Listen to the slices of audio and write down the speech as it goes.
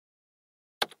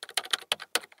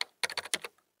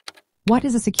What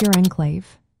is a secure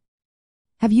enclave?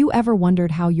 Have you ever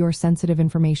wondered how your sensitive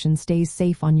information stays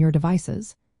safe on your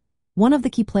devices? One of the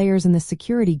key players in this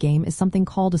security game is something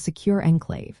called a secure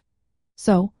enclave.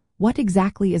 So, what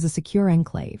exactly is a secure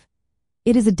enclave?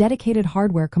 It is a dedicated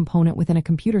hardware component within a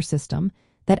computer system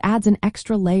that adds an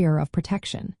extra layer of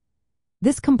protection.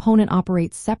 This component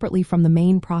operates separately from the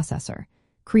main processor,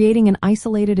 creating an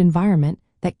isolated environment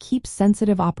that keeps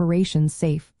sensitive operations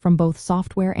safe from both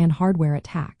software and hardware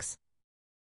attacks.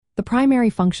 The primary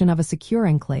function of a secure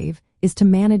enclave is to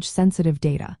manage sensitive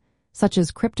data, such as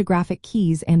cryptographic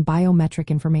keys and biometric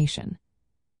information.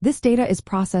 This data is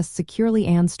processed securely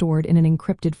and stored in an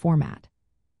encrypted format.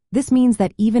 This means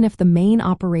that even if the main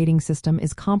operating system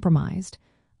is compromised,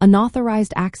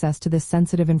 unauthorized access to this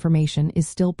sensitive information is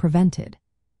still prevented.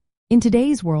 In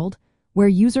today's world, where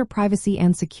user privacy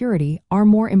and security are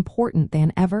more important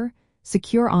than ever,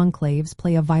 secure enclaves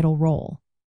play a vital role.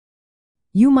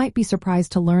 You might be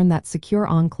surprised to learn that secure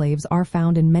enclaves are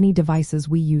found in many devices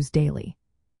we use daily.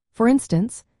 For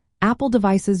instance, Apple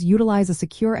devices utilize a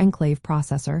secure enclave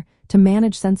processor to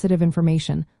manage sensitive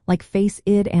information like Face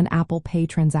ID and Apple Pay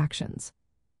transactions.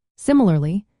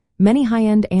 Similarly, many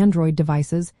high-end Android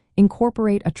devices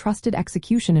incorporate a trusted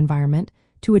execution environment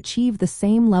to achieve the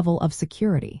same level of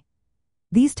security.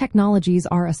 These technologies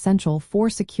are essential for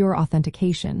secure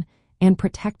authentication and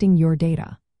protecting your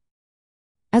data.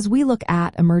 As we look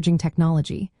at emerging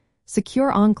technology,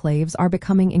 secure enclaves are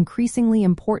becoming increasingly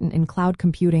important in cloud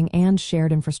computing and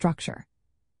shared infrastructure.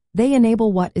 They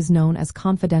enable what is known as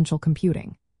confidential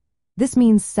computing. This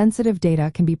means sensitive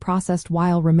data can be processed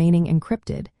while remaining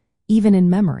encrypted, even in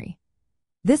memory.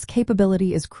 This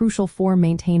capability is crucial for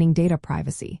maintaining data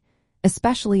privacy,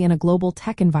 especially in a global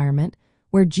tech environment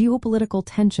where geopolitical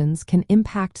tensions can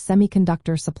impact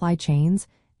semiconductor supply chains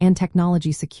and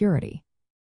technology security.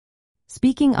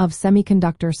 Speaking of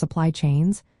semiconductor supply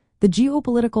chains, the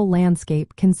geopolitical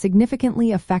landscape can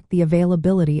significantly affect the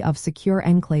availability of secure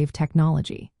enclave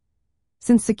technology.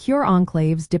 Since secure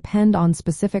enclaves depend on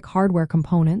specific hardware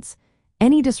components,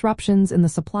 any disruptions in the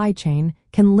supply chain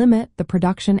can limit the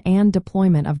production and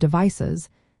deployment of devices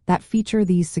that feature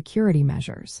these security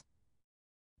measures.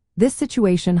 This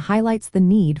situation highlights the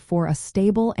need for a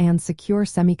stable and secure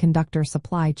semiconductor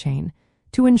supply chain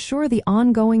to ensure the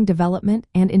ongoing development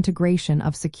and integration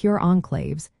of secure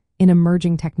enclaves in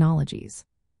emerging technologies.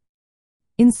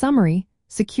 In summary,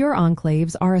 secure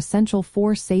enclaves are essential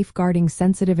for safeguarding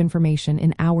sensitive information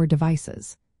in our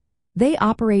devices. They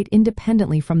operate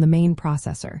independently from the main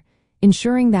processor,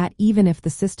 ensuring that even if the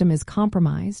system is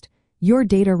compromised, your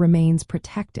data remains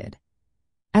protected.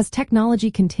 As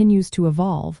technology continues to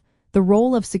evolve, the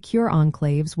role of secure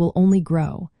enclaves will only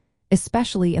grow,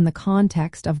 especially in the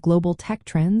context of global tech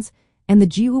trends and the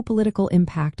geopolitical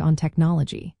impact on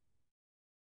technology.